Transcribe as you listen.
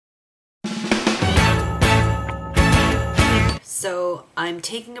So I'm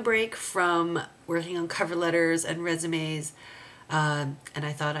taking a break from working on cover letters and resumes, and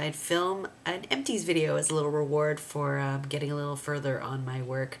I thought I'd film an Empties video as a little reward for getting a little further on my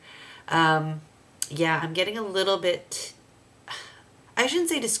work. Yeah, I'm getting a little bit, I shouldn't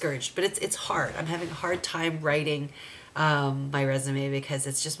say discouraged, but it's hard. I'm having a hard time writing my resume because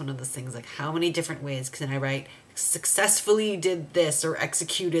it's just one of those things like how many different ways can I write successfully did this or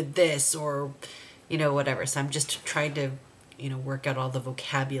executed this or whatever. So I'm just trying to work out all the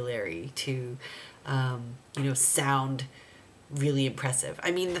vocabulary to sound really impressive. I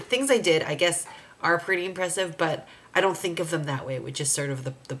mean, the things I did, I guess, are pretty impressive, but I don't think of them that way, which is sort of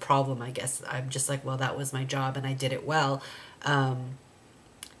the problem, I guess. I'm just like, well, that was my job and I did it well. And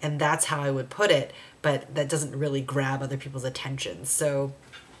that's how I would put it, but that doesn't really grab other people's attention. So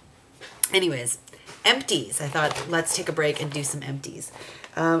anyways, empties. I thought, let's take a break and do some empties.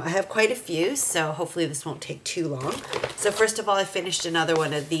 I have quite a few, so hopefully this won't take too long. So first of all, I finished another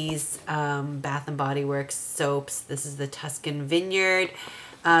one of these Bath & Body Works soaps. This is the Tuscan Vineyard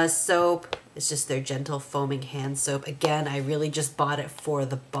soap. It's just their gentle foaming hand soap. Again, I really just bought it for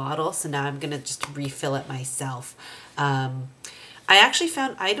the bottle, so now I'm going to just refill it myself. I actually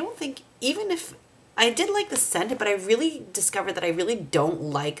found, I don't think, even if I did like the scent, but I really discovered that I really don't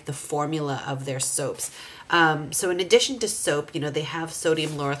like the formula of their soaps. So in addition to soap, they have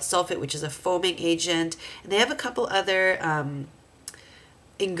sodium lauryl sulfate, which is a foaming agent, and they have a couple other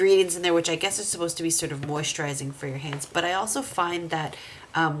ingredients in there, which I guess are supposed to be sort of moisturizing for your hands. But I also find that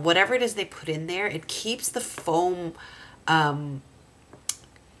whatever it is they put in there, it keeps the foam,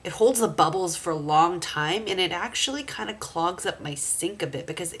 it holds the bubbles for a long time, and it actually kind of clogs up my sink a bit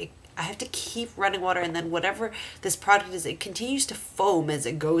because I have to keep running water, and then whatever this product is, it continues to foam as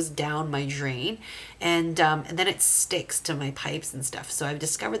it goes down my drain, and then it sticks to my pipes and stuff. So I've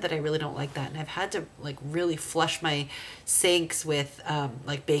discovered that I really don't like that, and I've had to like really flush my sinks with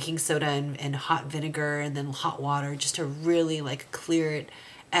like baking soda and hot vinegar and then hot water just to really like clear it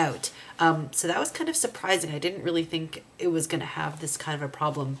out. So that was kind of surprising. I didn't really think it was going to have this kind of a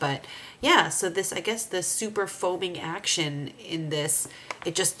problem, but yeah, so this, I guess the super foaming action in this,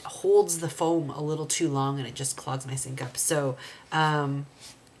 it just holds the foam a little too long and it just clogs my sink up. So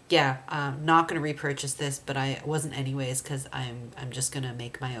yeah, I'm not going to repurchase this, but I wasn't anyways because I'm just going to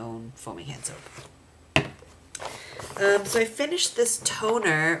make my own foaming hand soap. So I finished this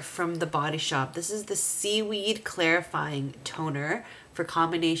toner from the Body Shop. This is the Seaweed Clarifying Toner for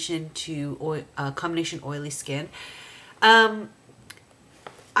combination oily skin. I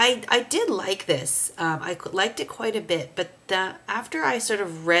did like this. I liked it quite a bit, but after I sort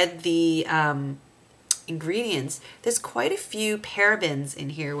of read the ingredients, there's quite a few parabens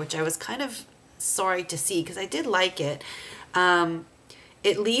in here, which I was kind of sorry to see because I did like it.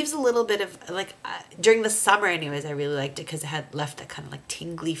 It leaves a little bit of like during the summer anyways, I really liked it because it had left that kind of like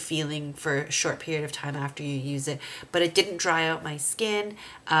tingly feeling for a short period of time after you use it, but it didn't dry out my skin,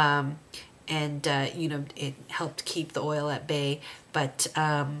 and it helped keep the oil at bay. But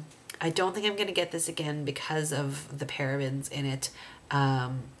I don't think I'm going to get this again because of the parabens in it,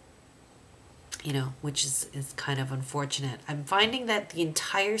 which is kind of unfortunate. I'm finding that the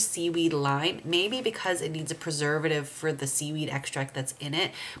entire seaweed line, maybe because it needs a preservative for the seaweed extract that's in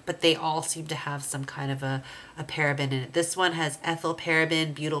it, but they all seem to have some kind of a paraben in it. This one has ethyl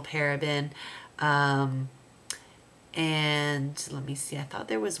paraben, butyl paraben, and let me see, I thought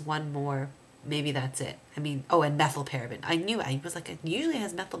there was one more. Maybe that's it. I mean, oh, and methyl paraben. I was like, it usually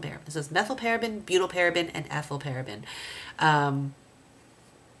has methyl paraben. It says methyl paraben, butyl paraben, and ethyl paraben.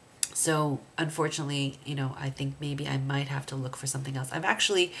 So unfortunately, I think maybe I might have to look for something else. I've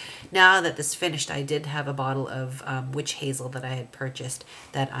actually, now that this finished, I did have a bottle of witch hazel that I had purchased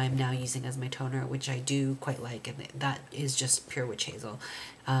that I'm now using as my toner, which I do quite like. And that is just pure witch hazel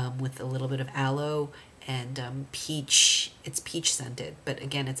with a little bit of aloe and peach. It's peach scented, but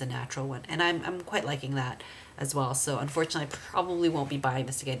again, it's a natural one. And I'm quite liking that as well. So unfortunately, I probably won't be buying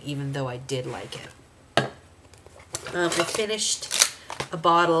this again, even though I did like it. I finished a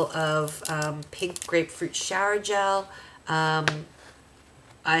bottle of pink grapefruit shower gel. I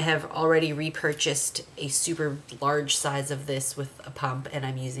have already repurchased a super large size of this with a pump, and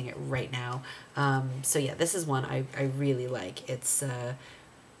I'm using it right now. So yeah, this is one I really like. It's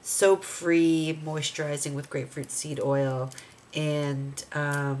soap-free, moisturizing with grapefruit seed oil, and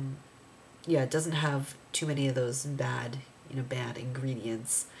yeah, it doesn't have too many of those bad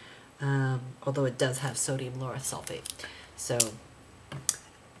ingredients, although it does have sodium lauryl sulfate. So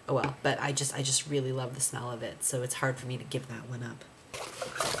oh well, but I just really love the smell of it, so it's hard for me to give that one up.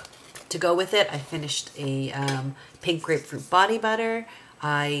 To go with it, I finished a pink grapefruit body butter.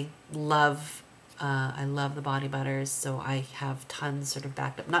 I love I love the body butters, so I have tons sort of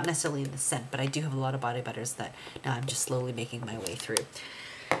backed up. Not necessarily in the scent, but I do have a lot of body butters that now I'm just slowly making my way through.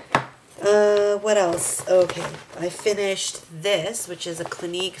 What else? Okay, I finished this, which is a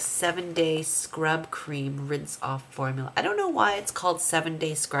Clinique 7-day scrub cream rinse off formula. I don't know why it's called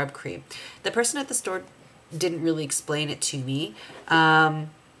 7-day scrub cream. The person at the store didn't really explain it to me.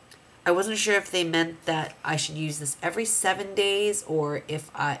 I wasn't sure if they meant that I should use this every 7 days or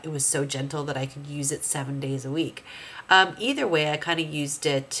if it was so gentle that I could use it 7 days a week. Either way, I kind of used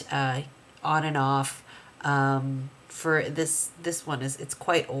it on and off. For this one it's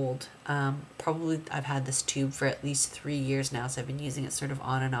quite old. Probably I've had this tube for at least 3 years now, so I've been using it sort of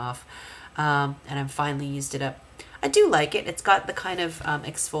on and off. And I've finally used it up. I do like it. It's got the kind of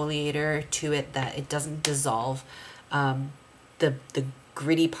exfoliator to it that it doesn't dissolve. The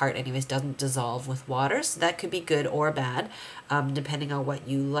gritty part anyways doesn't dissolve with water, so that could be good or bad, depending on what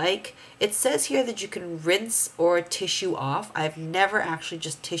you like. It says here that you can rinse or tissue off. I've never actually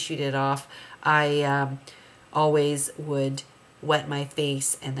just tissued it off. I always would wet my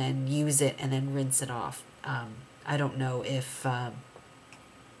face and then use it and then rinse it off. I don't know if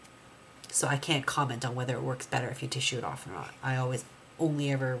so I can't comment on whether it works better if you tissue it off or not. I always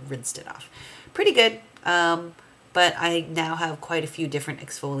only ever rinsed it off. Pretty good. But I now have quite a few different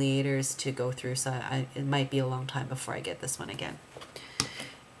exfoliators to go through, so it might be a long time before I get this one again.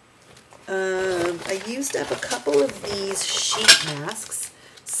 I used up a couple of these sheet masks.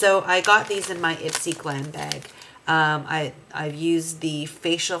 So I got these in my Ipsy Glam bag. I've used the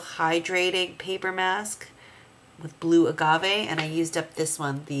facial hydrating paper mask with blue agave, and I used up this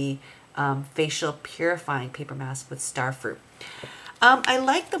one, the facial purifying paper mask with starfruit. I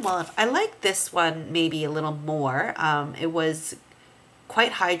like them all. I like this one maybe a little more. It was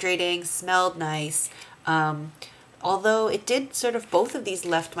quite hydrating, smelled nice. Although it did sort of, both of these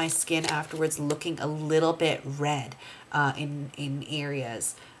left my skin afterwards looking a little bit red in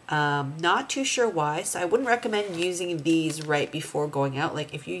areas. Not too sure why, so I wouldn't recommend using these right before going out.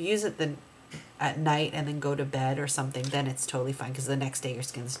 Like if you use it then at night and then go to bed or something, then it's totally fine because the next day your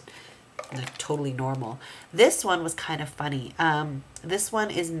skin's like totally normal. This one was kind of funny. This one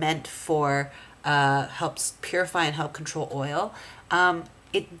is meant for helps purify and help control oil.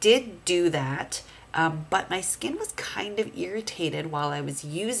 It did do that, but my skin was kind of irritated while I was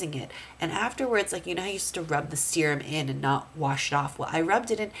using it. And afterwards, like, you know, I used to rub the serum in and not wash it off. Well, I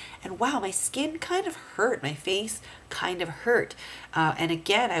rubbed it in and wow, my skin kind of hurt. My face kind of hurt. And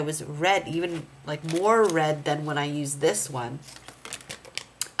again, I was red, even like more red than when I used this one.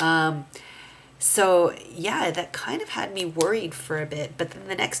 So yeah, that kind of had me worried for a bit, but then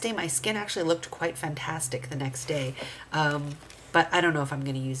the next day my skin actually looked quite fantastic the next day. But I don't know if I'm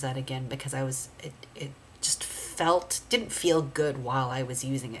going to use that again because it just didn't feel good while I was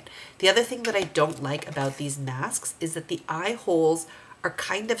using it. The other thing that I don't like about these masks is that the eye holes are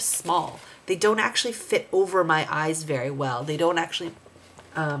kind of small. They don't actually fit over my eyes very well. They don't actually,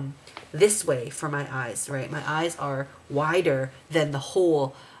 this way for my eyes, right? My eyes are wider than the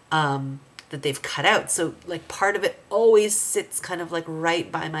hole, that they've cut out. So like part of it always sits kind of like right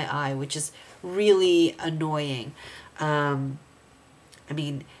by my eye, which is really annoying. I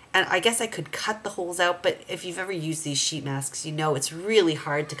mean, and I guess I could cut the holes out, but if you've ever used these sheet masks, you know it's really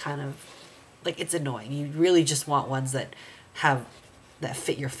hard to kind of, like, it's annoying. You really just want ones that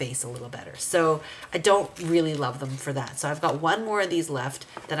fit your face a little better. So I don't really love them for that. So I've got one more of these left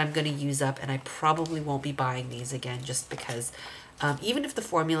that I'm going to use up, and I probably won't be buying these again just because even if the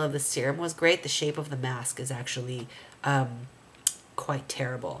formula of the serum was great, the shape of the mask is actually quite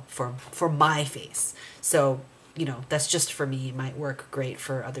terrible for my face. So, you know, that's just for me. It might work great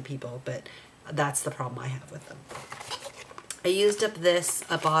for other people, but that's the problem I have with them. I used up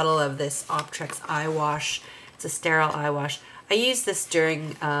a bottle of this Optrex eye wash. It's a sterile eye wash. I use this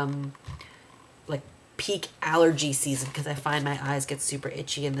during like peak allergy season because I find my eyes get super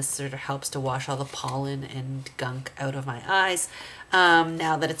itchy, and this sort of helps to wash all the pollen and gunk out of my eyes.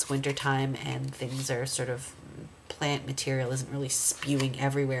 Now that it's winter time and things are sort of, plant material isn't really spewing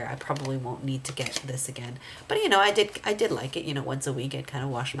everywhere, I probably won't need to get this again. But you know, I did like it. You know, once a week I'd kind of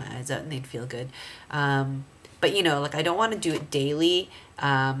wash my eyes out and they'd feel good. But you know, like I don't want to do it daily.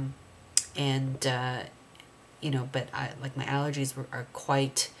 You know, but like my allergies are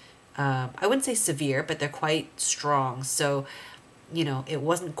quite, I wouldn't say severe, but they're quite strong. So, you know, it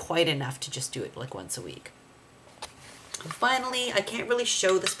wasn't quite enough to just do it like once a week. And finally, I can't really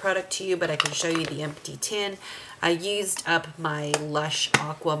show this product to you, but I can show you the empty tin. I used up my Lush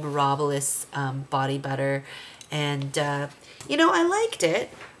Aqua Mirabilis body butter, and you know, I liked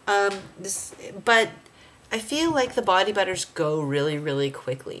it. But I feel like the body butters go really, really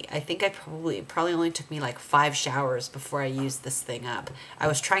quickly. I think it probably only took me like 5 showers before I used this thing up. I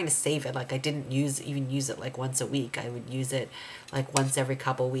was trying to save it. Like I didn't even use it like once a week. I would use it like once every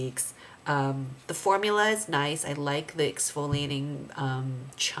couple weeks. The formula is nice. I like the exfoliating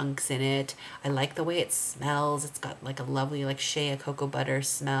chunks in it. I like the way it smells. It's got like a lovely like shea cocoa butter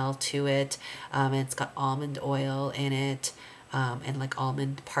smell to it. And it's got almond oil in it, and like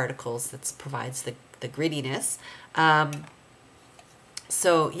almond particles that provides the grittiness.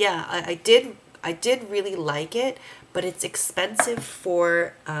 So yeah, I did really like it, but it's expensive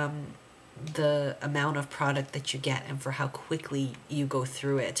for the amount of product that you get and for how quickly you go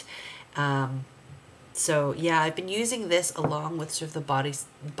through it. So yeah, I've been using this along with sort of the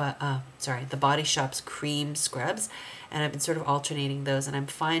Body Shop's cream scrubs, and I've been sort of alternating those, and I'm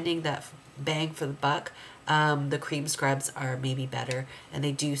finding that bang for the buck, the cream scrubs are maybe better, and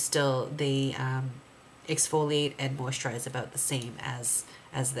they exfoliate and moisturize about the same as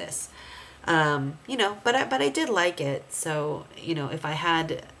this. You know, but I did like it. So, you know, if I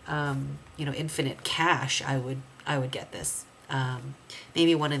had you know, infinite cash, I would get this.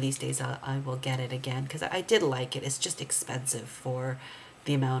 Maybe one of these days I will get it again, because I did like it. It's just expensive for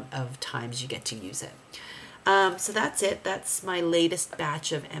the amount of times you get to use it. So that's it. That's my latest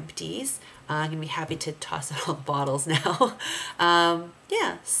batch of empties. I'm going to be happy to toss out all the bottles now.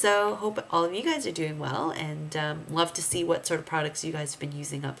 Yeah, so hope all of you guys are doing well, and love to see what sort of products you guys have been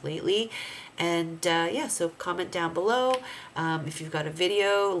using up lately. And yeah, so comment down below. If you've got a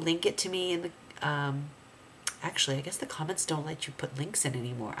video, link it to me in the... Actually, I guess the comments don't let you put links in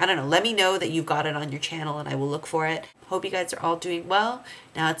anymore. I don't know. Let me know that you've got it on your channel and I will look for it. Hope you guys are all doing well.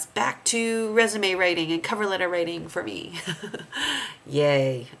 Now it's back to resume writing and cover letter writing for me.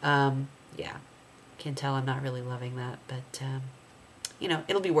 Yay. Yeah. Can tell I'm not really loving that, but you know,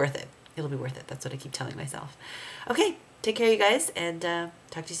 it'll be worth it. It'll be worth it. That's what I keep telling myself. Okay. Take care, you guys, and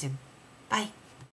talk to you soon. Bye.